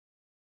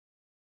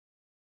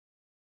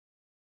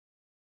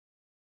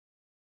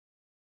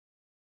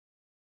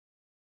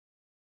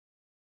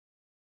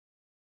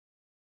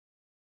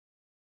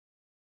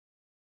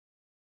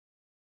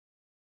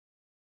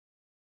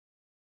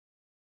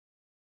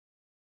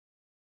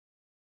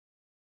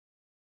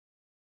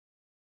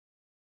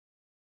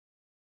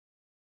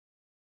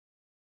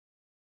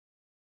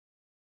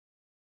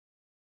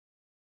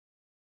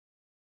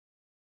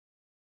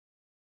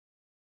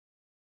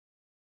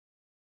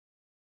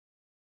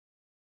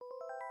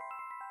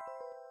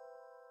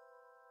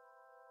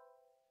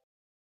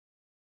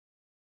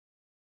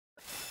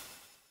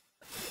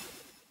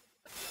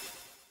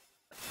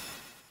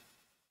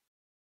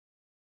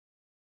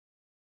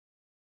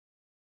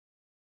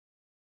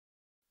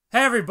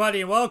Hey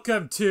everybody, and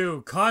welcome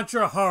to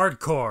Contra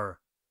Hardcore.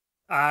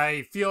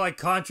 I feel like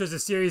Contra's a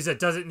series that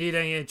doesn't need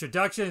any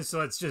introduction, so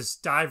let's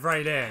just dive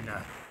right in.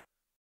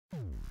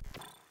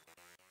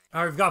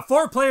 Alright, we've got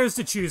 4 players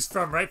to choose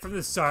from right from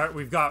the start.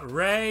 We've got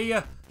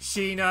Ray,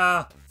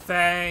 Sheena,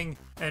 Fang,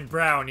 and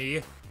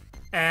Brownie.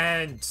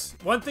 And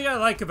one thing I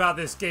like about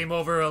this game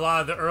over a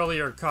lot of the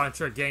earlier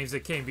Contra games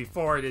that came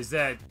before it is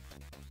that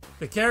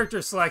the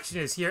character selection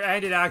is here,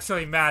 and it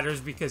actually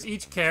matters because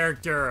each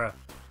character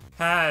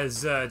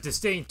has a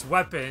distinct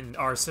weapon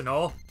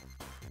arsenal.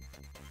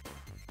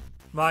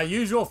 My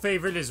usual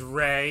favorite is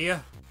Ray,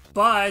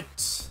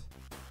 but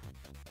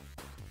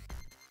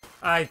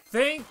I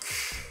think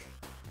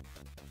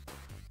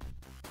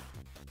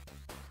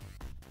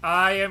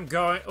I am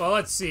going... Well,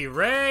 let's see.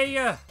 Ray...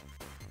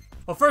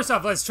 Well, first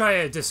off, let's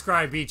try to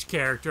describe each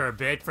character a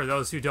bit for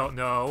those who don't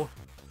know.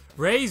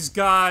 Ray's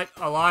got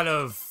a lot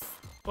of...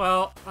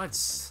 Well,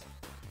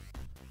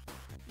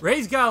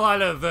 Ray's got a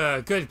lot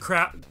of good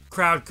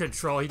crowd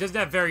control. He doesn't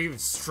have very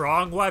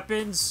strong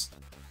weapons.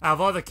 Out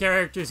of all the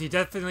characters, he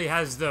definitely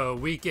has the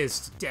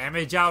weakest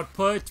damage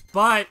output,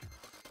 but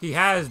he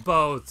has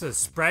both a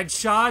spread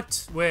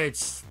shot,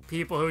 which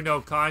people who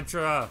know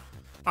Contra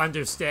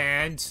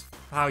understand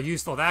how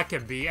useful that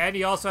can be, and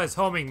he also has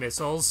homing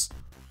missiles.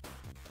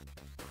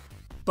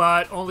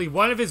 But only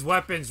one of his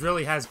weapons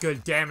really has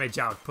good damage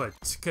output,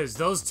 because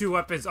those 2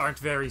 weapons aren't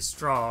very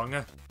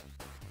strong.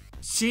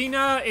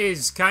 Sheena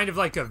is kind of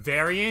like a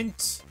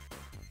variant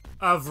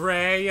of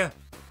Ray.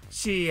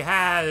 She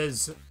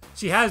has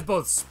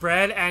both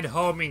spread and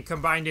homing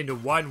combined into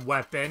one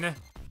weapon,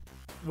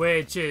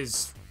 which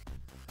is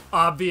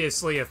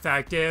obviously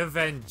effective,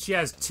 and she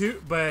has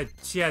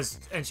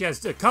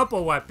a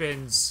couple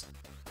weapons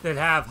that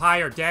have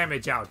higher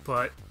damage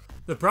output.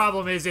 The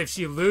problem is if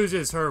she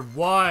loses her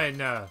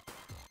one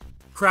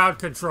crowd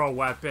control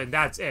weapon,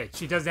 that's it.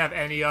 She doesn't have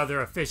any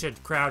other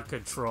efficient crowd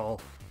control.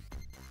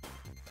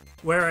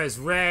 Whereas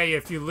Ray,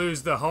 if you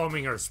lose the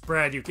homing or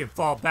spread, you can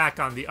fall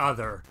back on the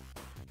other.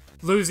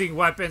 Losing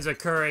weapons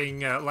occurring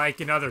like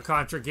in other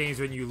Contra games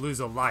when you lose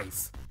a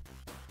life.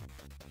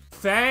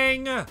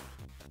 Fang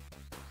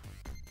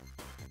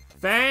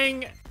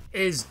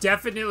is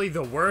definitely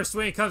the worst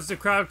when it comes to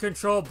crowd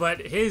control,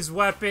 but his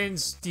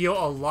weapons deal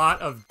a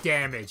lot of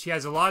damage. He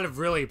has a lot of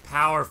really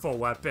powerful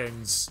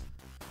weapons,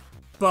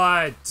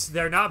 but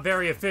they're not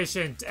very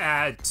efficient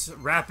at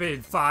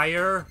rapid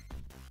fire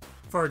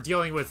for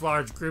dealing with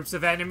large groups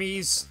of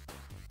enemies.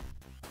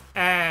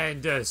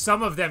 And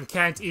some of them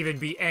can't even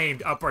be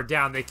aimed up or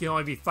down. They can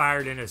only be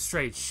fired in a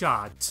straight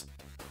shot.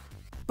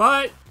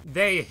 But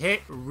they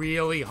hit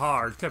really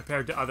hard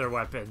compared to other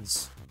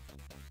weapons.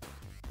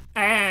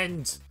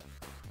 And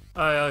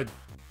a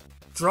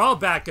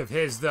drawback of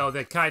his, though,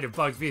 that kind of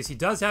bugs me is he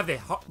does have the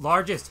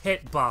largest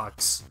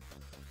hitbox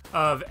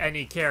of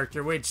any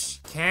character, which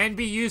can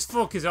be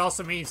useful because it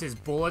also means his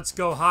bullets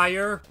go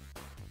higher.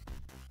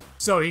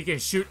 So he can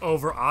shoot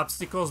over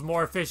obstacles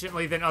more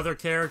efficiently than other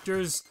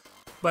characters.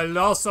 But it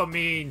also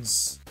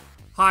means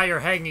higher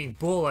hanging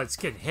bullets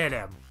can hit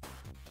him.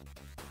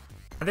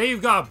 And then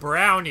you've got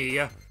Brownie,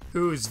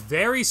 who's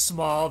very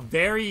small,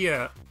 very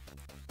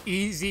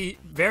easy,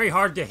 very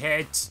hard to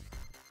hit.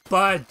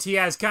 But he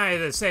has kind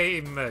of the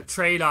same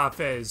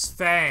trade-off as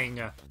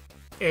Fang,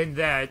 in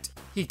that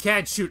he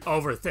can't shoot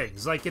over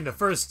things. Like in the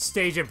first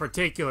stage in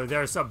particular,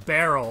 there are some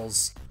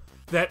barrels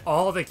that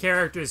all the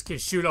characters can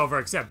shoot over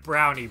except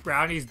Brownie.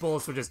 Brownie's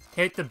bullets will just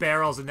hit the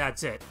barrels and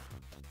that's it.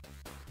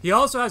 He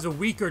also has a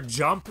weaker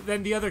jump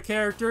than the other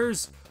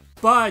characters,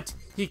 but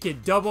he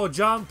can double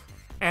jump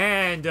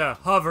and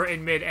hover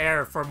in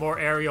midair for more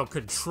aerial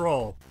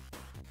control.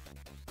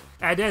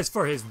 And as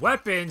for his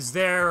weapons,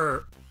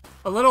 they're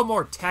a little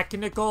more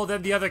technical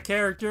than the other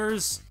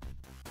characters.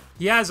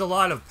 He has a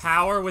lot of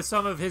power with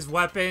some of his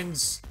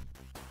weapons,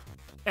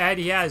 and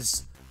he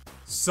has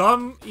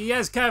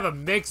kind of a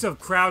mix of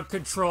crowd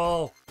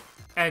control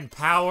and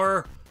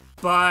power,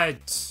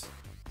 but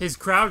his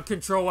crowd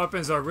control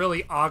weapons are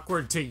really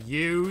awkward to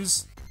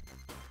use.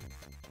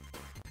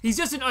 He's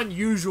just an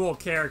unusual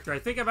character. I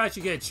think I'm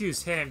actually going to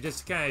choose him just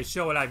to kind of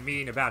show what I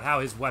mean about how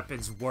his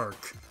weapons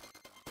work,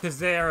 because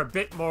they are a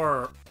bit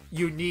more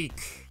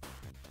unique.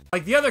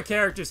 Like, the other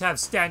characters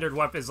have standard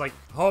weapons like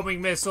homing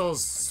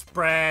missiles,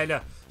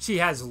 spread, she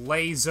has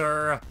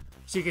laser,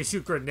 she can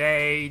shoot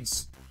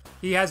grenades,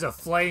 he has a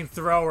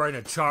flamethrower and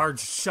a charge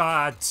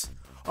shot.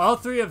 All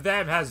 3 of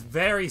them has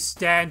very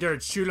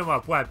standard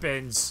shoot-'em-up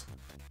weapons.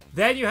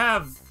 Then you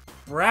have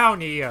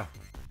Brownie,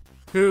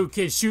 who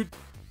can shoot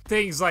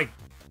things like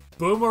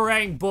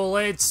boomerang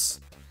bullets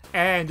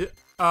and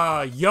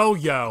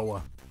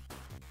yo-yo,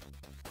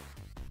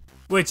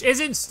 which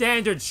isn't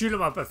standard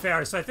shoot-'em-up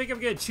affair, so I think I'm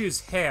going to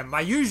choose him.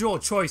 My usual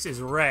choice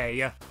is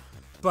Ray,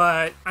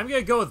 but I'm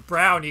going to go with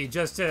Brownie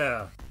just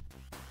to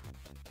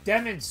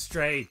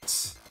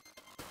demonstrate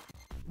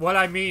what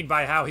I mean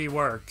by how he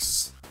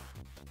works.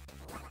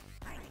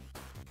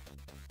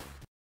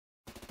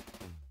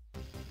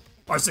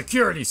 Our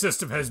security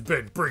system has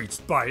been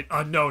breached by an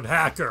unknown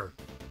hacker.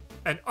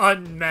 An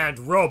unmanned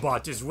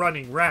robot is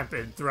running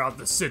rampant throughout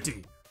the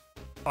city.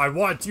 I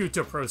want you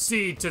to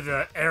proceed to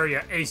the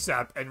area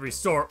ASAP and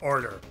restore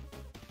order.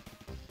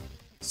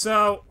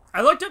 So,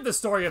 I looked up the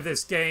story of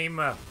this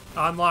game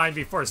online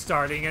before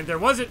starting, and there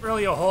wasn't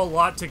really a whole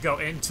lot to go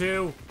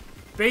into.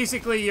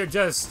 Basically, you're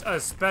just a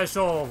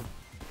special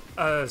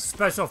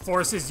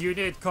forces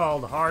unit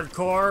called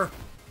Hardcore,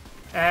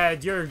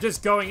 and you're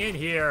just going in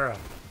here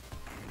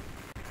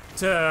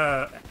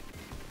to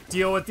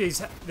deal with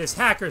this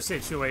hacker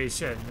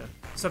situation.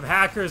 Some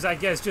hackers, I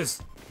guess,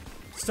 just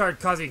start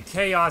causing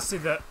chaos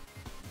in the...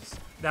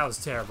 That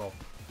was terrible.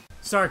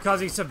 Start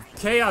causing some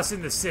chaos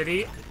in the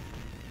city,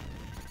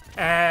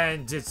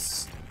 and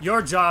it's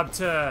your job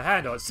to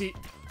handle it. See,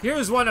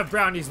 here's one of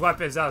Brownie's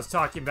weapons I was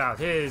talking about,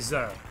 his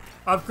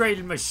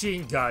upgraded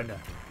machine gun.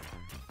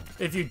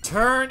 If you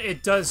turn,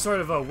 it does sort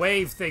of a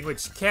wave thing,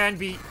 which can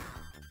be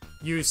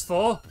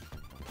useful.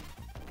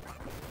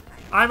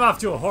 I'm off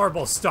to a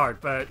horrible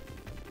start, but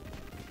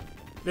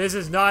this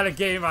is not a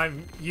game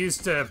I'm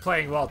used to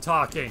playing while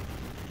talking.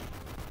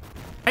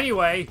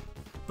 Anyway,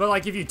 but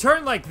like if you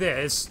turn like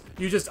this,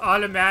 you just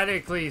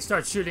automatically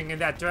start shooting in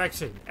that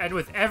direction. And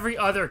with every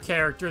other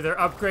character, their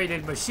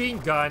upgraded machine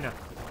gun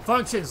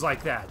functions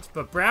like that.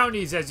 But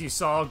Brownie's, as you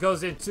saw,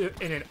 goes in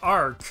an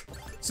arc.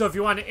 So if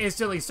you want to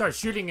instantly start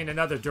shooting in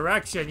another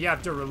direction, you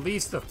have to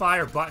release the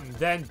fire button,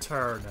 then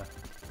turn.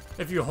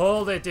 If you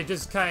hold it, it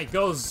just kind of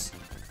goes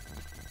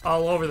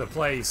all over the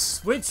place,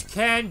 which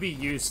can be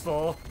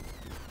useful.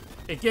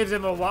 It gives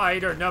him a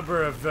wider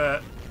number of...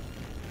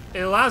 it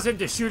allows him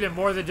to shoot in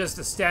more than just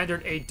the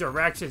standard 8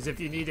 directions if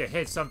you need to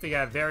hit something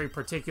at a very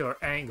particular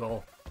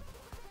angle.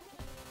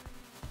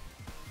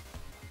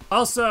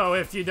 Also,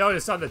 if you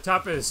notice on the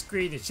top of the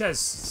screen, it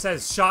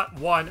says shot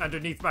 1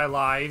 underneath my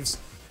lives.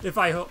 If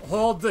I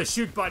hold the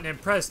shoot button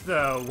and press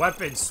the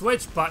weapon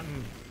switch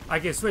button, I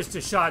can switch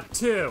to shot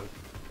 2.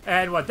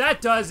 And what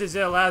that does is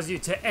it allows you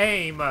to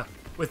aim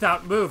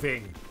without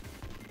moving,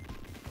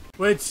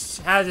 which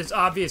has its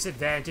obvious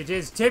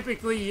advantages.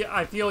 Typically,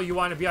 I feel you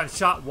want to be on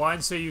shot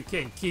 1 so you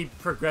can keep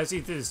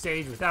progressing through the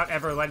stage without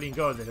ever letting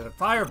go of the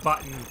fire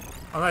button,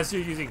 unless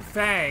you're using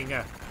Fang.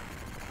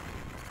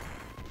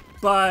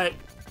 But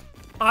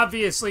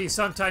obviously,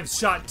 sometimes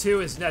shot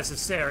 2 is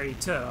necessary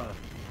to,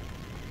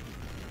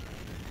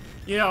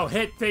 you know,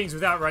 hit things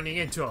without running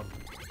into them.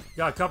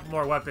 Got a couple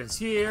more weapons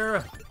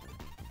here.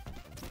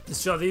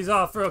 Just show these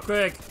off real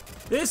quick.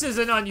 This is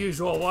an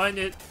unusual one.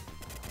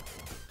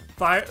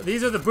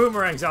 These are the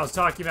boomerangs I was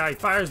talking about. He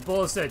fires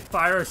bullets that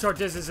fire a short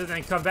distance and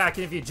then come back,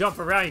 and if you jump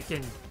around, you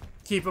can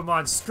keep them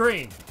on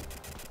screen.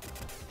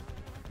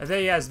 And then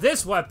he has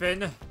this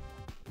weapon,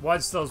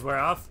 once those wear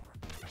off.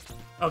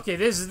 Okay,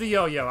 this is the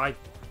yo-yo.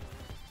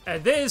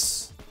 And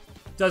this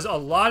does a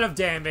lot of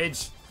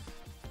damage,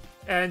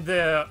 and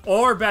the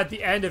orb at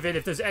the end of it,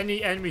 if there's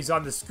any enemies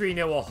on the screen,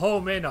 it will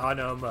home in on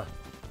them.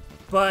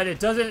 But it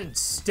doesn't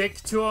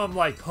stick to them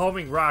like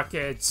homing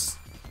rockets,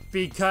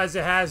 because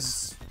it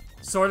has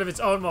sort of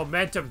its own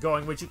momentum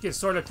going, which you can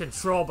sort of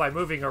control by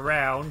moving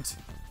around.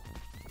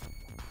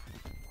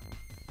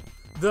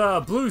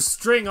 The blue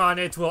string on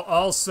it will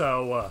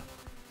also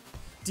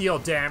deal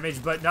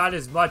damage, but not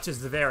as much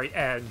as the very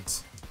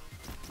end.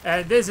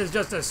 And this is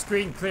just a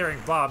screen-clearing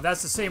bomb.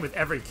 That's the same with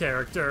every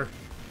character.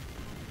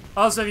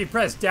 Also, if you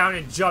press down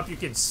and jump, you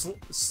can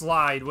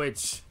slide,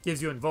 which gives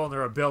you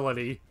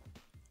invulnerability.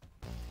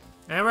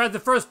 And we're at the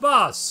first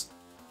boss.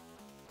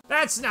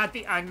 That's not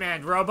the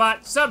unmanned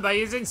robot.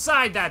 Somebody is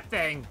inside that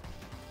thing.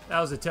 That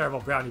was a terrible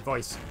Brownie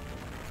voice.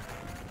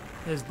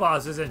 His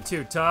boss isn't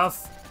too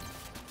tough.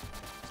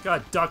 He's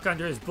got to duck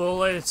under his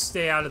bullets,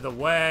 stay out of the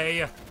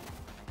way.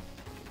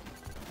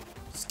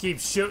 Just keep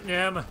shooting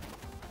him.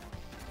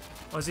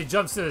 Once he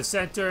jumps to the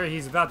center,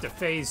 he's about to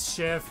phase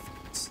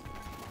shift.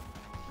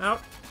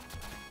 Nope.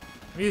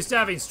 I'm used to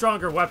having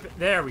stronger weapons.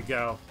 There we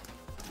go.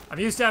 I'm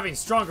used to having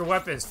stronger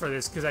weapons for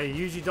this because I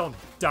usually don't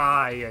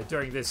die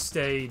during this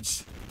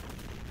stage.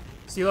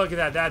 See, look at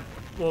that. That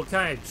will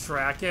kind of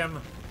track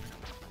him.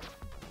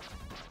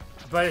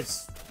 But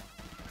it's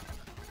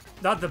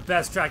not the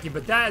best tracking,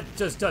 but that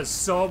just does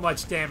so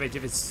much damage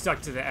if it's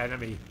stuck to the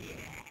enemy.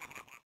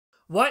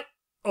 What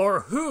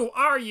or who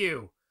are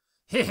you?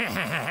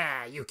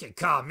 You can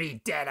call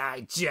me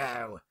Dead-Eye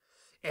Joe.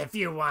 If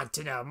you want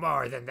to know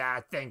more than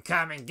that, then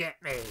come and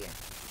get me.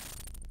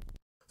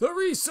 The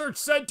research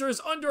center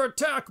is under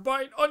attack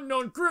by an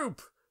unknown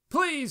group.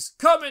 Please,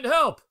 come and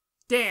help.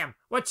 Damn,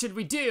 what should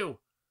we do?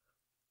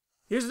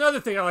 Here's another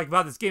thing I like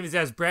about this game is it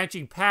has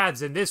branching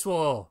paths, and this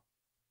will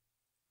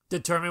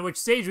determine which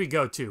stage we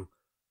go to.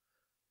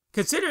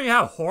 Considering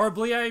how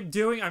horribly I'm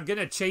doing, I'm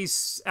gonna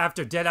chase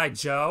after Dead-Eye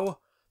Joe,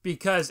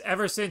 because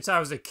ever since I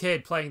was a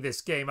kid playing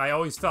this game, I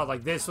always felt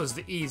like this was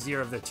the easier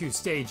of the two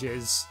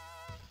stages.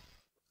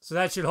 So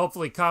that should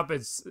hopefully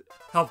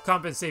help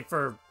compensate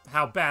for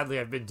how badly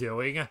I've been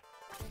doing.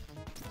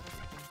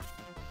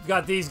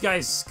 Got these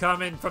guys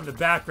coming from the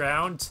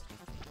background.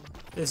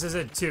 This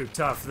isn't too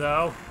tough,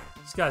 though.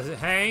 Just gotta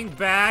hang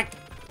back,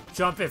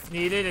 jump if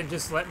needed, and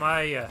just let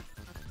my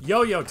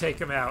yo-yo take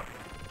him out.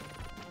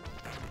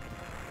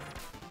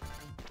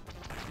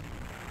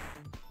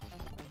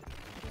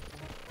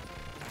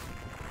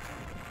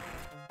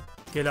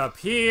 Get up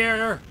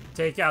here.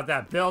 Take out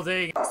that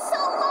building. So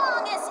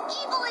long as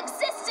evil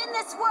exists in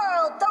this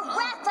world, the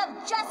wrath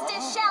of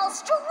justice shall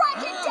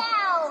strike it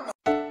down!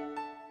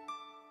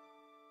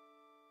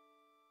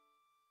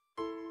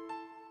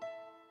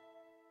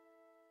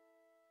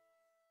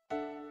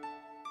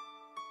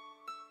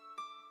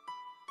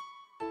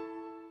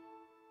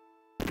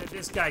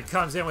 This guy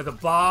comes in with a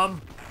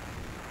bomb.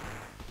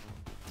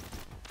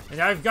 And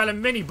I've got a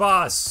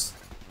mini-boss.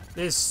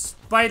 This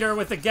spider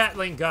with a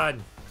Gatling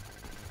gun.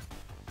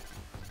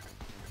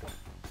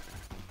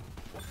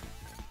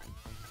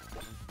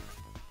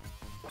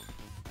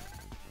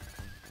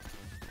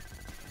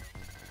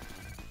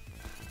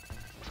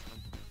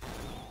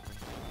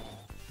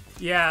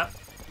 Yeah,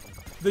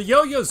 the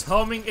yo-yo's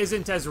homing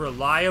isn't as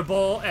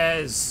reliable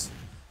as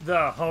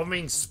the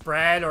homing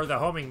spread or the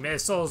homing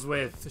missiles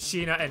with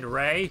Sheena and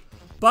Ray,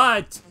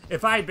 but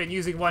if I had been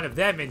using one of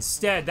them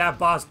instead, that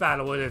boss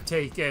battle would have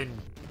taken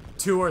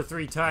 2 or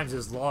 3 times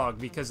as long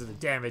because of the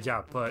damage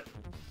output.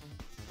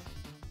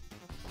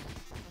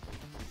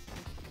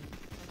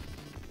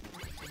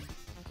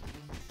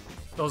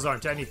 Those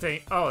aren't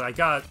anything. Oh, I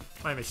got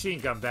my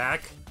machine gun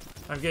back.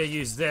 I'm gonna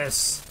use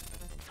this.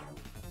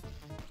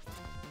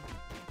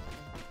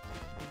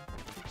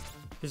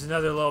 Here's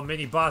another little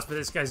mini boss, but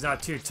this guy's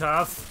not too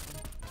tough.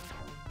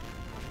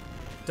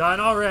 Done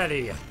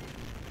already.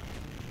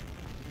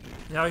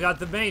 Now we got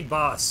the main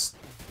boss.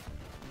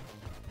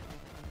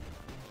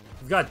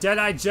 We've got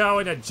Deadeye Joe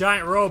and a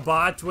giant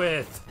robot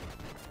with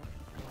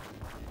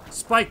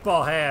spike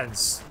ball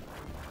hands.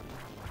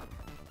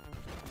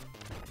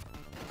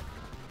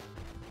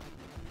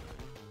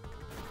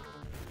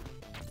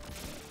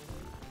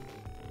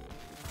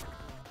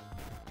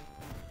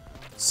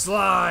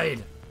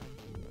 Slide.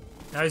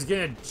 Now he's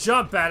gonna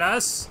jump at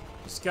us.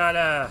 Just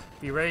gotta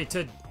be ready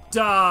to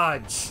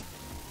dodge.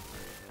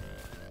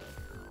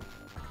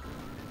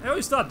 I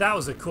always thought that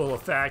was a cool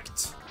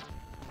effect.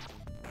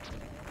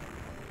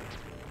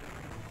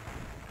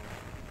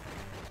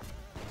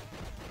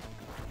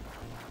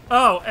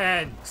 Oh,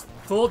 and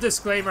full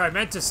disclaimer, I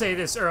meant to say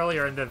this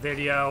earlier in the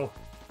video,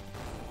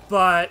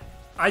 but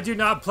I do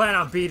not plan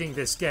on beating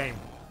this game.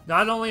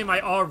 Not only am I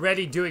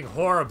already doing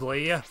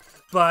horribly,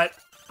 but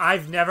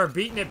I've never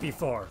beaten it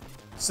before.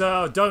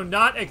 So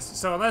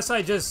so unless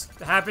I just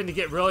happen to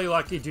get really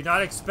lucky, do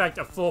not expect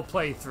a full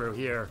playthrough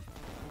here.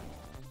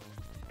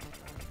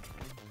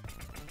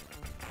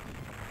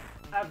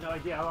 I have no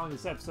idea how long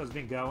this episode's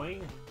been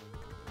going.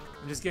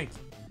 I'm just gonna...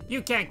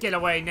 You can't get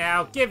away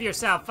now. Give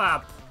yourself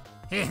up.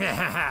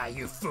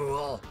 You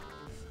fool.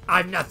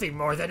 I'm nothing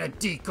more than a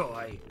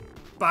decoy.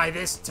 By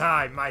this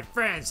time, my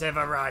friends have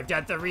arrived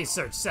at the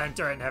research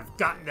center and have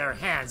gotten their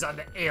hands on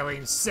the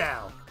alien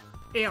cell.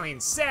 Alien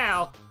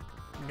cell?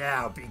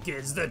 Now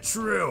begins the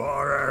true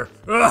horror.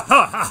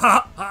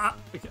 Oh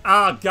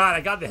god,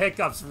 I got the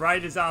hiccups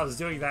right as I was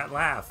doing that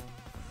laugh.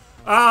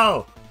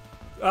 Oh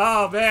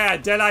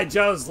man, Deadeye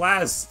Joe's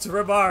last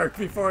remark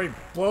before he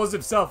blows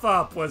himself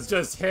up was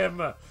just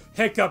him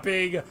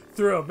hiccuping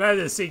through a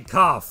menacing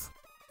cough.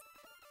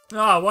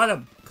 Oh, what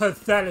a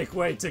pathetic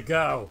way to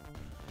go.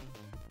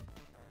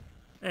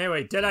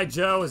 Anyway, Deadeye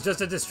Joe was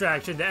just a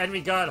distraction. The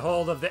enemy got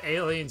hold of the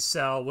alien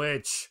cell,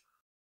 which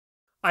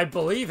I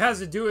believe has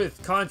to do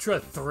with Contra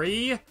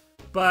 3,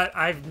 but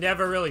I've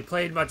never really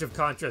played much of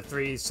Contra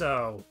 3,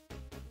 so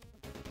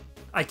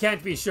I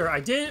can't be sure.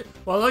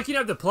 While looking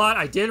at the plot,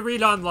 I did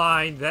read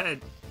online that,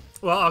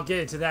 well, I'll get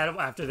into that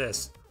after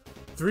this.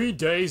 3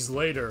 days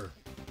later,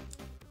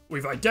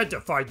 we've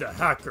identified the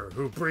hacker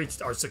who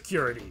breached our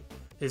security.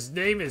 His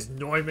name is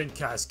Neumann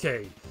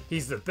Cascade.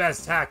 He's the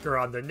best hacker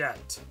on the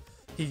net.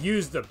 He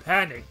used the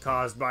panic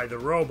caused by the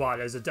robot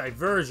as a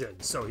diversion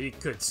so he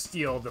could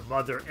steal the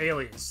mother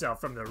alien cell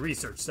from the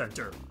research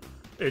center.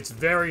 It's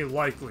very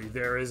likely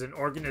there is an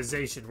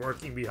organization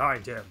working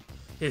behind him.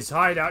 His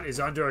hideout is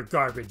under a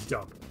garbage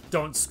dump.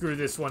 Don't screw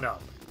this one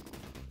up.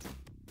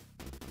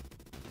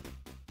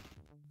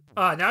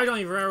 Now I don't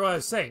even remember what I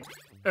was saying.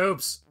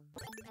 Oops.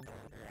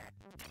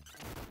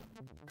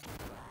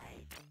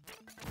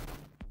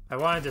 I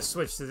wanted to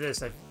switch to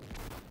this.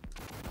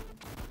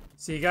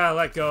 So you gotta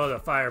let go of the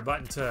fire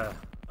button to...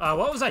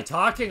 what was I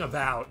talking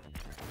about?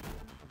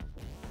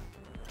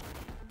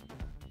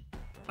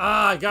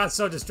 I got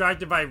so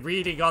distracted by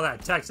reading all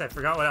that text I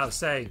forgot what I was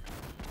saying.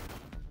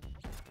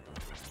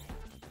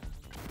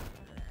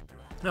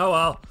 Oh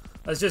well,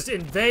 let's just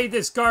invade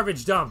this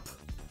garbage dump.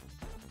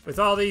 With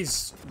all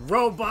these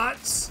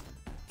robots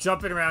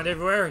jumping around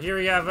everywhere. Here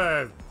we have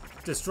a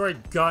destroyed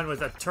gun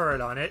with a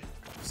turret on it.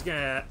 Just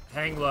gonna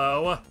hang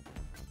low.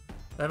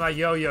 Let my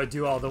yo-yo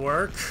do all the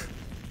work.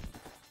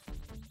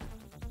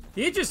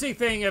 The interesting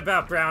thing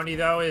about Brownie,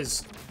 though,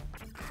 is...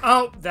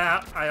 I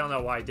don't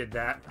know why I did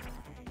that.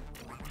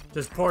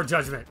 Just poor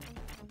judgment.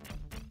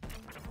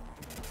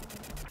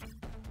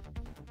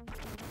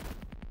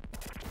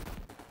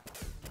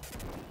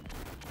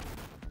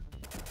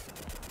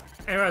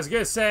 Anyway, I was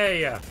gonna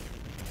say...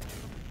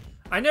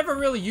 I never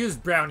really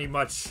used Brownie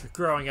much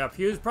growing up.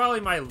 He was probably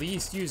my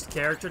least used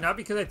character, not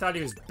because I thought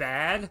he was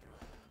bad,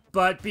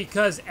 but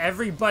because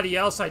everybody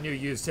else I knew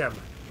used him.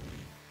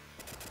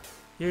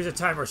 Here's a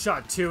time where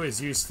shot 2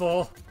 is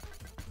useful.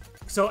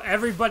 So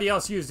everybody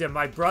else used him.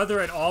 My brother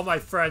and all my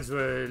friends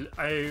would,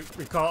 I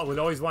recall, would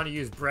always want to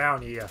use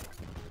Brownie.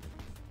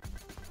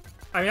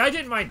 I mean, I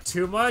didn't mind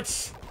too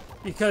much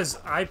because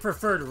I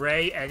preferred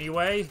Ray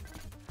anyway.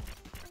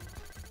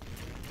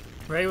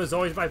 Ray was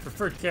always my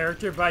preferred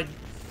character, but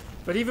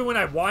even when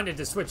I wanted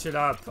to switch it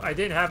up, I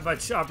didn't have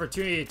much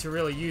opportunity to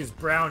really use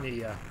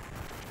Brownie.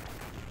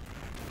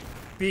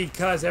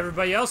 Because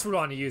everybody else would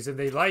want to use him.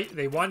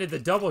 They wanted the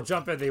double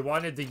jump and they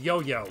wanted the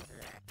yo-yo.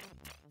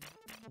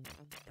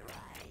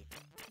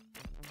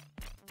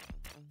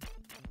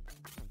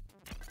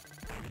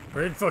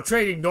 We're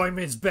infiltrating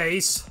Neumann's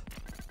base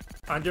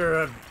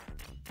under a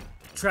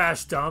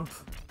trash dump.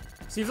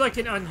 Seems like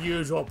an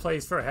unusual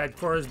place for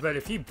headquarters, but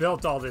if he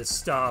built all this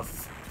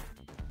stuff,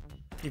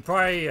 he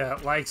probably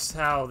likes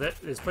how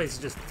this place is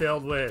just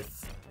filled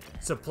with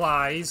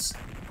supplies.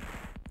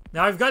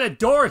 Now I've got a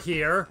door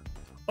here,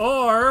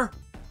 or,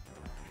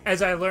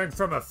 as I learned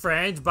from a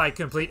friend by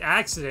complete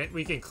accident,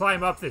 we can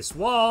climb up this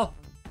wall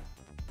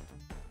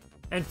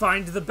and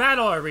find the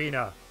battle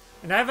arena.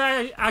 And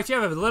I actually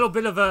have a little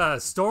bit of a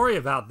story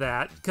about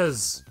that,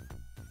 because,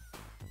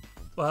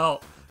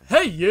 well,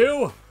 hey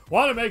you!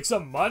 Want to make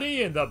some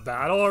money in the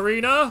battle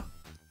arena?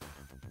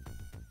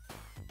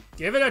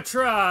 Give it a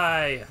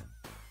try!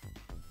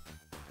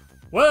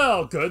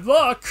 Well, good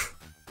luck!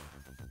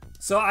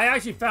 So I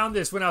actually found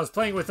this when I was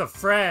playing with a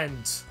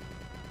friend,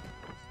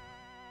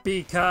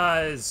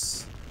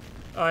 because,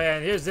 oh yeah,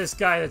 and here's this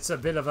guy that's a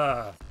bit of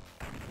a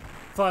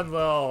fun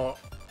little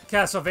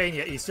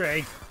Castlevania Easter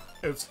egg.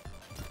 Oops.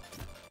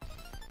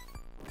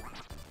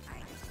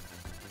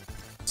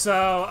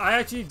 So, I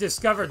actually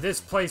discovered this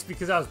place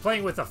because I was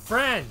playing with a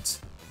friend.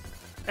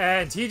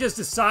 And he just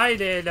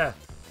decided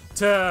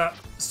to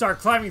start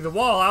climbing the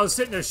wall. I was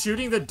sitting there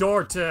shooting the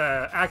door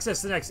to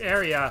access the next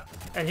area,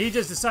 and he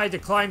just decided to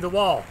climb the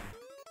wall.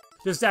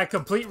 Just at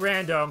complete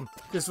random.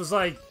 Just was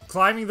like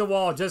climbing the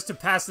wall just to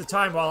pass the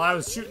time while I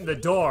was shooting the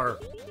door.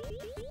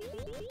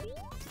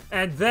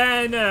 And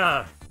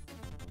then,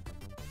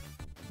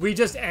 we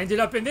just ended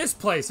up in this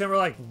place, and we're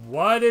like,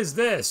 what is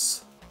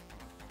this?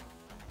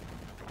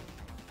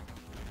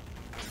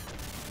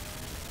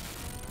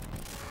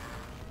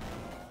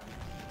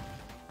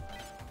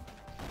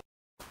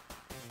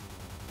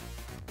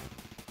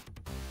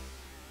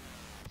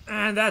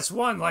 And that's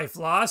one life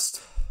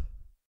lost.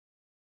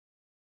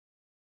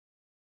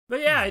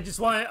 But yeah,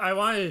 I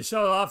wanted to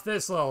show off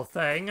this little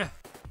thing. You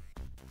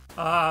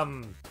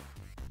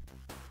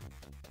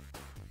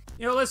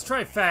know, let's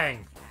try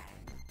Fang.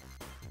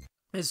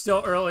 It's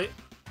still early.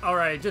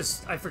 Alright,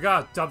 I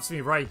forgot it dumps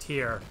me right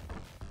here.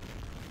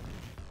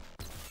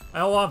 I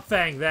don't want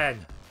Fang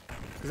then.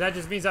 Because that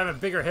just means I have a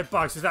bigger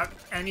hitbox without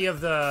any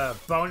of the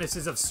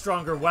bonuses of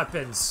stronger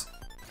weapons.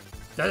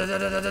 Da da da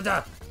da da da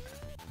da!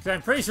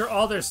 I'm pretty sure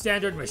all their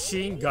standard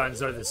machine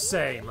guns are the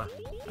same.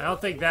 I don't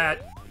think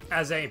that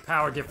has any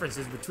power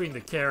differences between the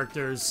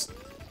characters.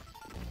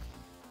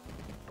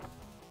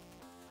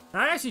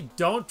 I actually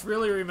don't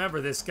really remember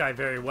this guy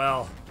very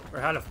well, or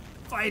how to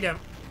fight him.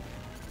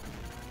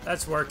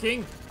 That's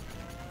working.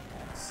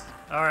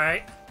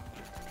 Alright.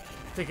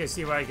 I think I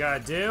see what I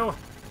gotta do.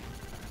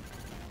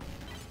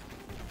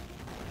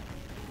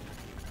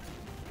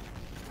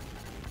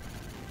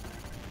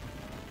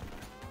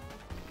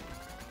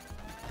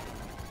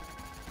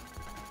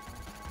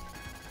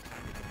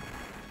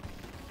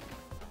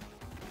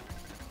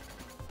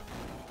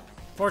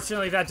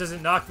 Fortunately, that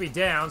doesn't knock me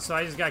down, so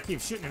I just gotta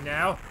keep shooting him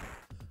now.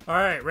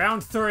 Alright,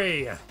 round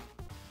 3.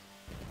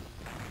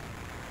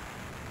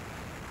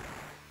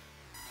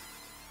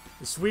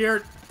 It's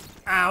weird.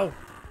 Ow.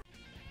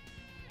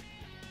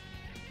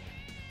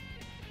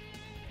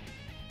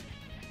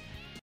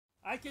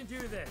 I can do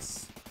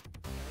this.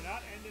 We're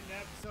not ending the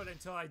episode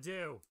until I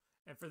do.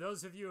 And for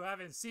those of you who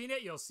haven't seen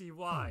it, you'll see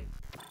why.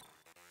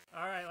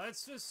 Alright,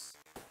 let's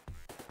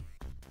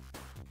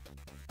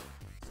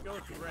go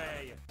with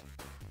Ray.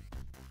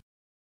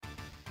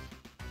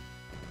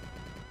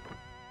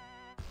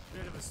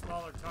 Bit of a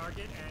smaller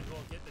target, and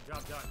we'll get the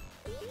job done.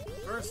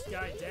 First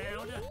guy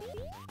down.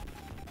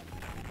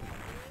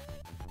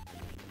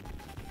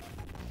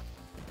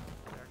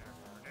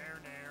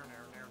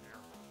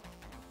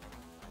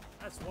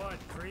 That's one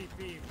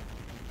creepy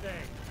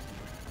thing.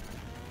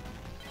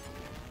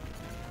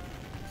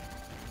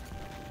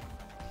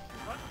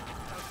 What?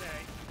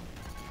 Okay.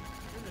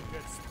 In a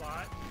good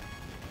spot.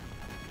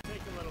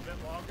 Take a little bit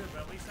longer,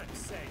 but at least I'm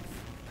safe.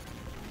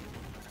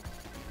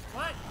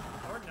 What?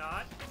 Or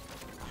not.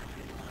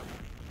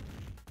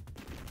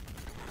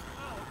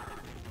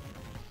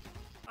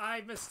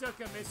 I mistook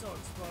a missile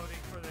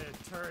exploding for the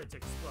turret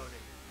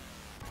exploding.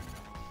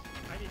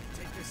 I need to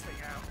take this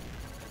thing out.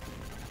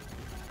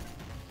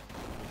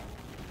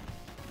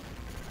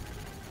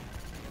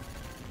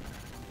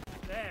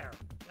 There.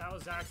 That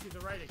was actually the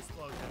right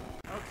explosion.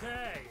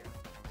 Okay.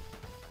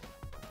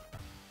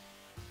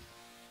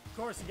 Of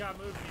course, he got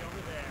moved me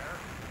over there.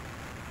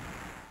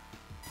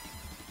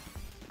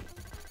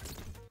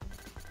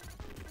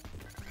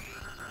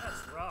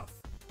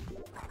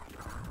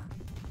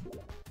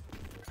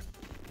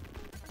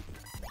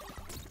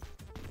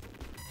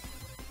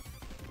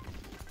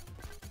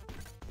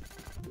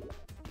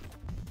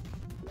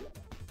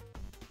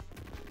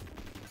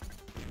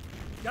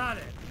 Got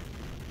it.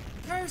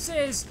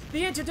 Curses!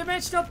 The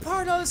interdimensional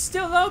portal is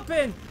still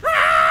open!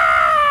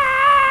 Ah!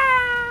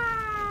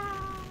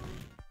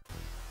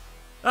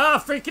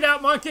 Ah, freaking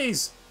out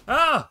monkeys!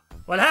 Ah,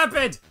 what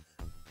happened?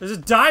 There's a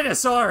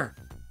dinosaur!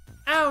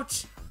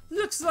 Ouch! It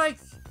looks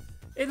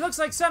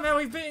like somehow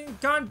we've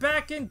gone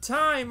back in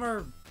time,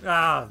 or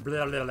blah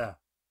blah blah.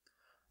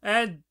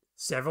 And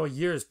several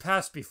years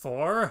passed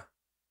before,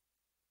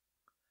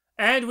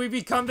 and we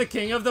become the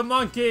king of the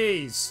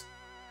monkeys.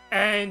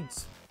 And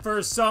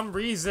for some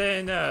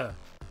reason,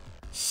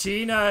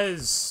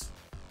 Sheena's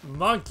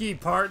monkey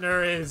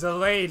partner is a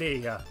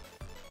lady.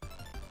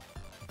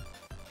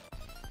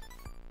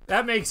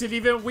 That makes it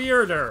even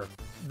weirder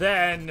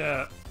than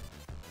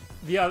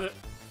the other.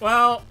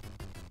 Well,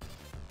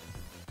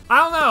 I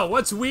don't know.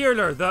 What's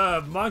weirder,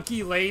 the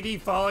monkey lady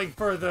falling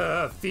for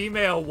the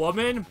female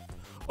woman,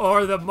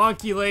 or the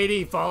monkey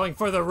lady falling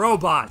for the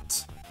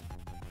robot?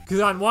 Because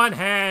on one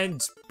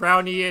hand,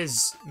 Brownie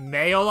is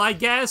male, I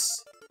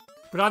guess,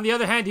 but on the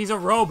other hand, he's a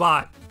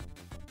robot.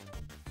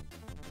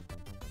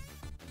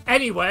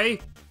 Anyway,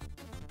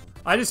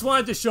 I just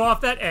wanted to show off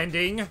that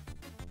ending.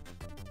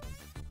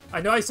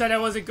 I know I said I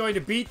wasn't going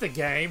to beat the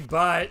game,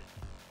 but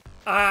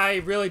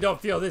I really don't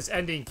feel this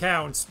ending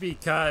counts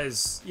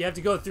because you have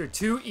to go through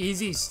 2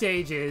 easy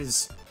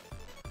stages.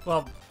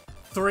 Well,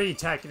 3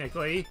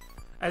 technically.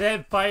 And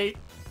then fight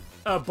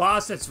a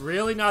boss that's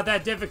really not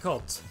that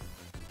difficult.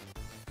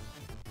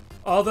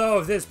 Although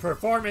if this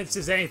performance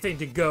is anything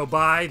to go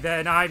by,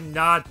 then I'm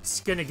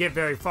not gonna get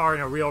very far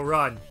in a real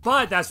run.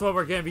 But that's what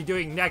we're gonna be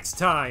doing next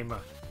time.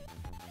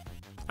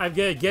 I'm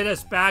gonna get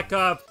us back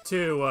up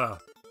to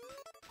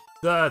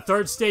the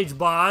 3rd stage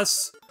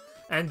boss,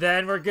 and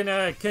then we're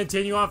gonna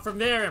continue on from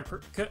there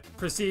and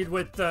proceed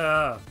with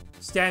the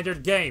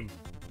standard game.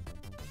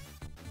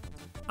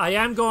 I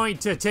am going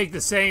to take the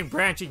same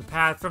branching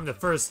path from the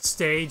 1st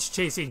stage,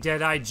 chasing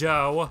Deadeye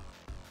Joe,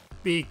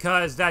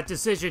 because that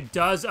decision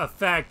does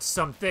affect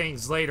some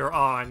things later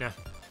on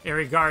in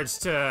regards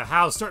to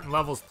how certain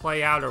levels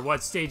play out or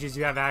what stages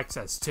you have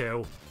access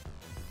to.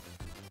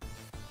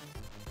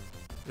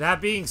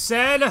 That being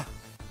said,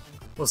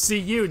 we'll see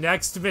you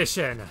next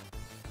mission.